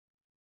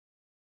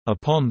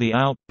Upon the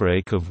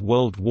outbreak of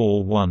World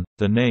War I,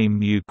 the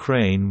name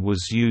Ukraine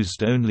was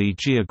used only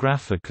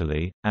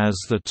geographically, as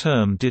the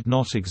term did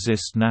not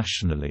exist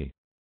nationally.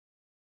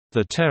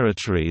 The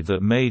territory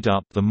that made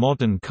up the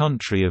modern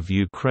country of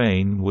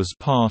Ukraine was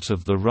part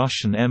of the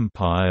Russian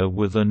Empire,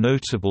 with a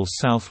notable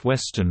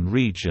southwestern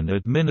region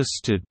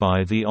administered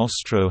by the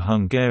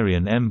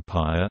Austro-Hungarian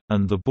Empire,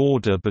 and the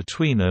border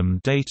between them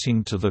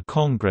dating to the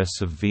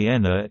Congress of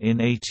Vienna in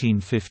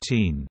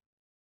 1815.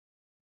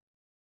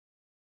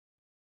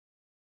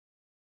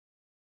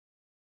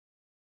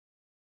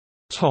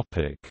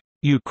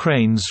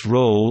 Ukraine's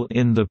role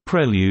in the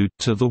prelude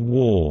to the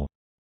war.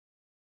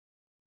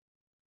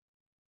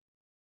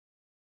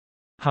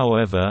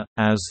 However,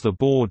 as the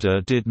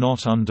border did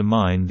not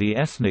undermine the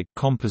ethnic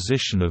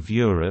composition of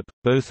Europe,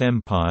 both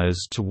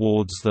empires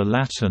towards the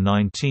latter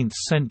 19th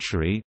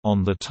century,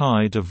 on the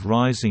tide of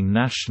rising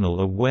national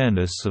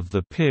awareness of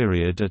the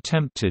period,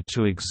 attempted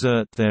to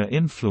exert their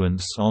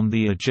influence on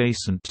the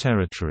adjacent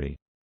territory.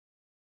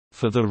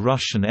 For the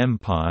Russian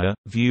Empire,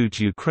 viewed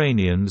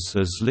Ukrainians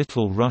as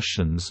Little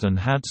Russians and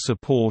had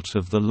support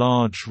of the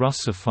large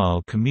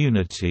Russophile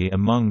community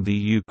among the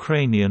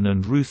Ukrainian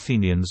and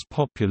Ruthenians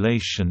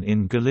population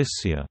in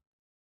Galicia.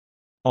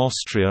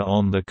 Austria,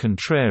 on the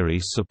contrary,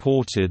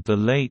 supported the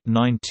late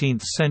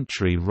 19th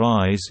century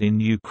rise in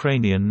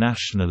Ukrainian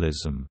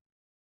nationalism.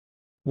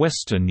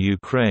 Western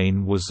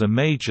Ukraine was a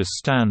major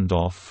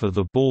standoff for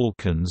the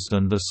Balkans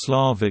and the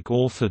Slavic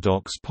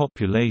Orthodox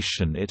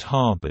population it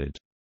harbored.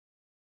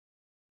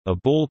 A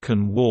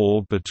Balkan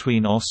War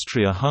between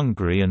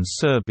Austria-Hungary and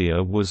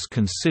Serbia was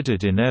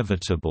considered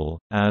inevitable,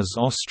 as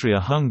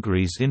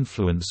Austria-Hungary's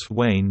influence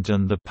waned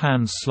and the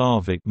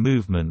pan-Slavic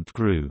movement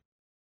grew.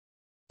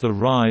 The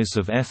rise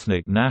of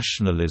ethnic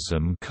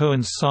nationalism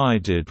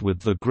coincided with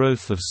the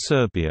growth of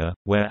Serbia,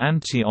 where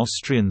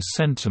anti-Austrian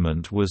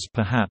sentiment was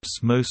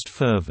perhaps most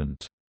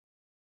fervent.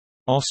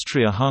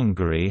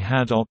 Austria-Hungary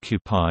had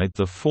occupied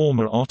the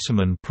former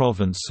Ottoman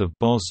province of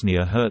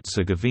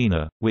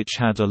Bosnia-Herzegovina, which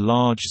had a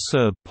large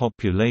Serb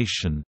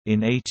population,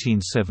 in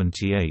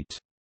 1878.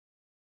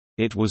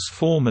 It was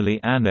formally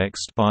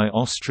annexed by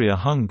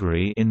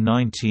Austria-Hungary in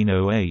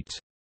 1908.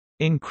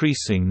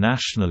 Increasing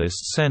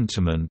nationalist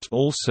sentiment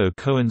also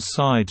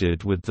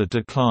coincided with the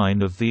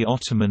decline of the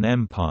Ottoman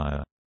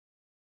Empire.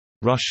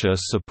 Russia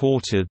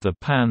supported the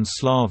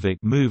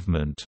pan-Slavic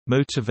movement,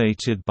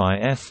 motivated by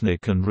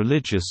ethnic and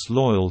religious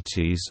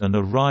loyalties and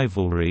a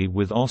rivalry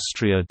with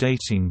Austria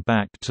dating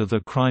back to the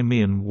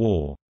Crimean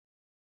War.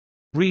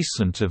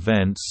 Recent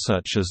events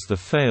such as the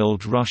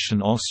failed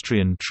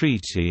Russian-Austrian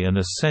treaty and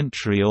a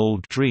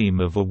century-old dream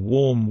of a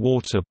warm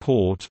water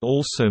port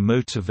also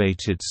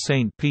motivated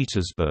St.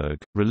 Petersburg.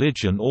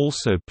 Religion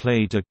also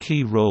played a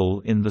key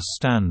role in the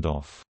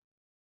standoff.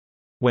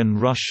 When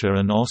Russia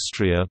and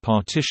Austria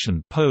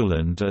partitioned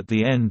Poland at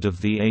the end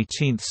of the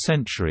 18th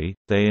century,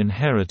 they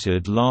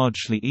inherited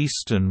largely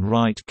Eastern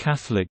Rite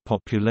Catholic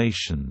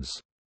populations.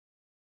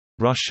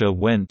 Russia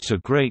went to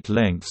great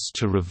lengths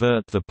to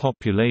revert the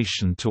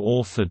population to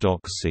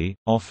Orthodoxy,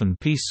 often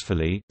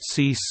peacefully,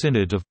 see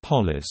Synod of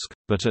Polotsk,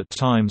 but at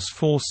times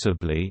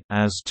forcibly,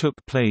 as took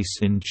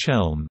place in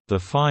Chelm. The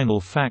final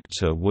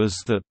factor was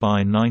that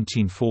by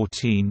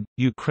 1914,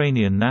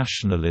 Ukrainian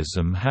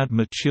nationalism had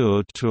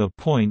matured to a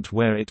point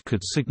where it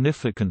could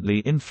significantly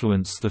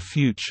influence the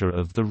future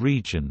of the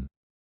region.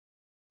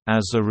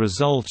 As a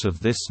result of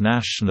this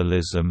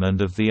nationalism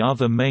and of the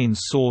other main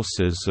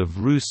sources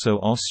of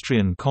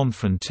Russo-Austrian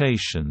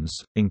confrontations,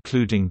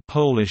 including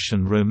Polish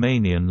and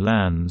Romanian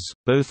lands,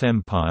 both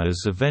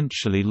empires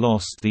eventually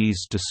lost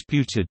these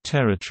disputed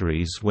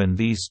territories when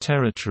these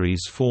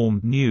territories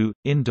formed new,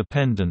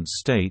 independent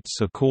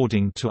states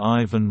according to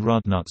Ivan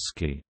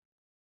Rudnutsky.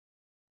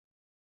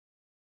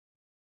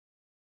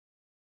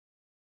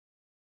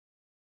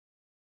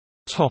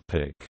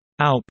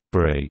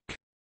 Outbreak.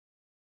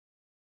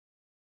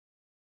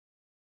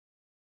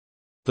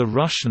 The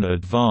Russian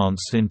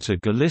advance into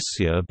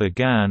Galicia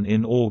began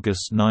in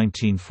August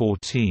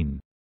 1914.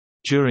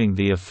 During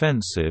the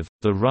offensive,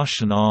 the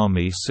Russian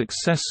army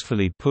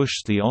successfully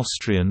pushed the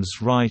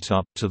Austrians right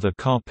up to the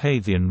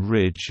Carpathian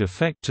Ridge,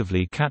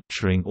 effectively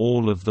capturing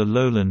all of the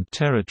lowland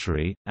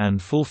territory,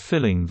 and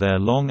fulfilling their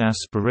long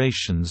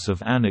aspirations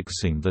of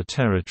annexing the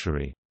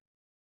territory.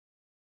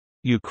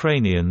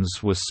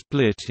 Ukrainians were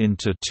split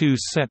into two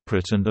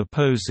separate and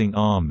opposing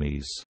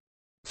armies.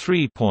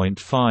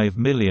 3.5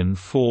 million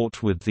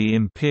fought with the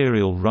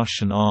Imperial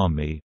Russian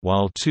Army,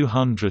 while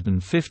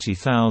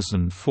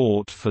 250,000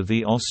 fought for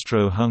the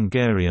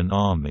Austro-Hungarian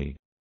Army.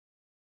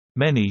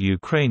 Many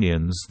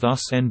Ukrainians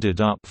thus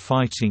ended up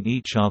fighting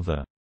each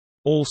other.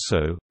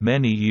 Also,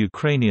 many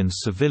Ukrainian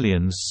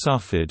civilians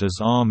suffered as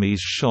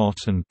armies shot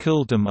and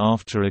killed them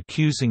after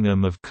accusing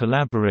them of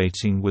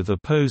collaborating with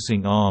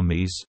opposing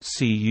armies.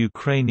 See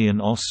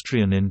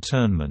Ukrainian-Austrian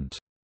internment.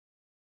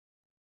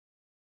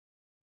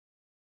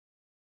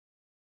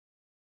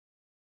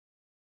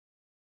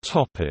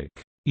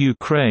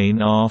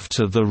 Ukraine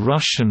after the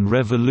Russian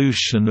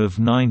Revolution of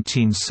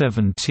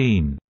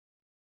 1917.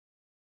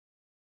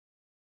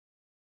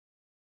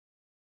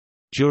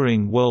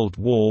 During World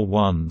War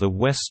I, the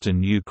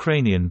western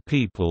Ukrainian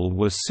people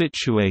were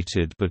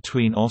situated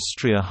between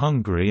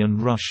Austria-Hungary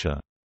and Russia.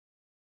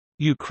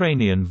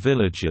 Ukrainian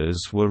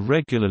villages were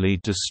regularly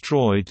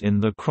destroyed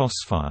in the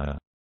crossfire.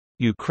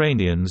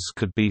 Ukrainians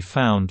could be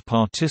found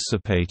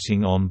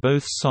participating on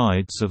both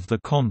sides of the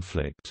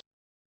conflict.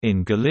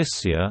 In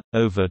Galicia,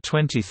 over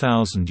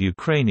 20,000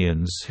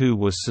 Ukrainians who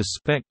were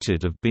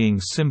suspected of being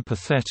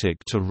sympathetic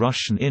to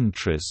Russian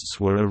interests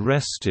were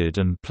arrested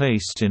and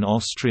placed in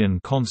Austrian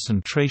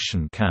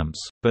concentration camps,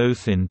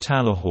 both in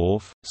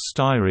Talahorf,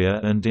 Styria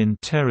and in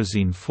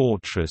Terezín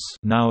Fortress,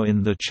 now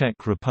in the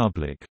Czech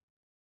Republic.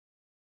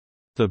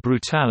 The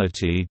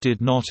brutality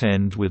did not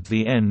end with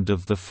the end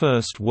of the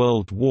First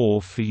World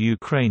War for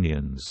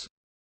Ukrainians.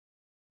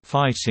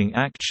 Fighting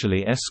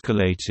actually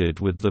escalated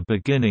with the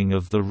beginning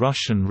of the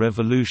Russian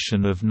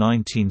Revolution of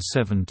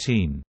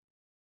 1917.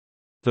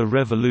 The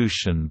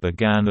revolution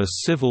began a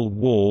civil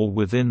war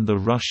within the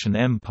Russian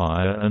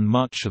Empire, and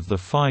much of the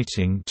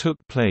fighting took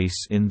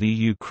place in the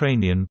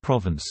Ukrainian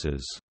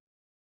provinces.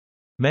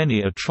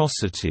 Many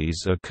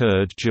atrocities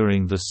occurred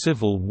during the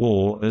Civil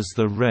War as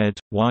the Red,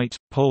 White,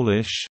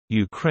 Polish,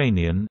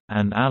 Ukrainian,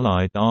 and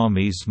Allied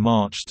armies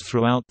marched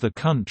throughout the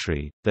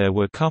country. There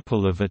were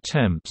couple of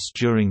attempts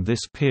during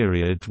this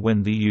period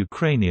when the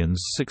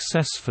Ukrainians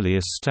successfully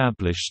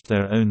established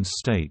their own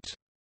state.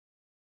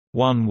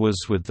 One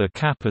was with the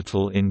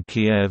capital in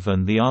Kiev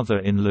and the other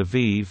in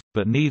Lviv,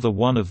 but neither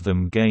one of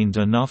them gained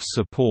enough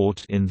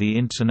support in the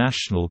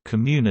international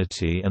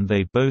community and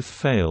they both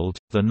failed.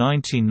 The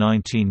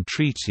 1919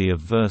 Treaty of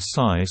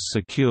Versailles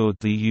secured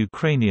the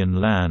Ukrainian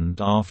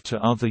land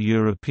after other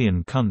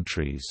European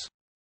countries.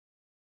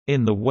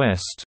 In the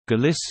west,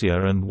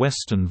 Galicia and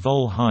western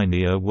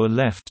Volhynia were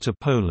left to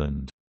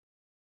Poland.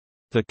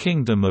 The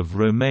Kingdom of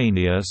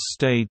Romania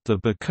stayed the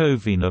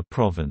Bukovina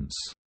province.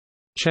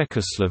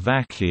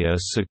 Czechoslovakia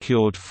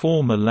secured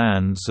former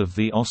lands of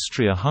the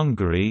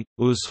Austria-Hungary,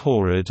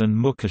 Uzhhorod and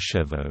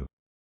Mukashevo.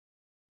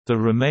 The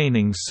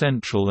remaining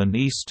central and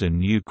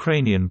eastern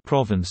Ukrainian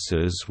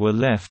provinces were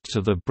left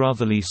to the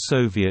brotherly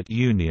Soviet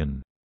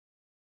Union.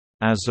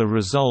 As a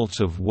result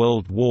of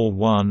World War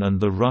I and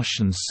the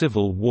Russian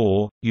Civil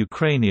War,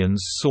 Ukrainians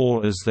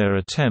saw as their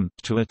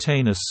attempt to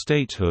attain a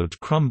statehood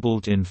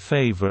crumbled in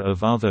favor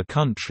of other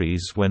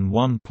countries when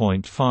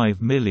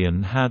 1.5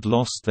 million had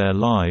lost their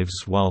lives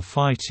while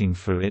fighting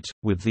for it.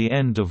 With the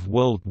end of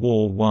World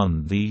War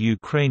I, the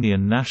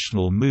Ukrainian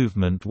national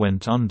movement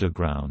went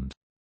underground.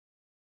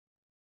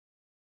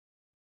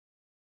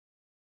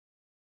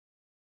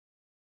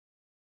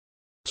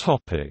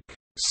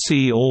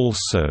 See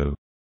also: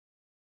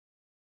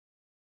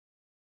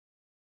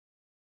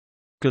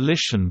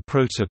 Galician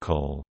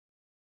Protocol.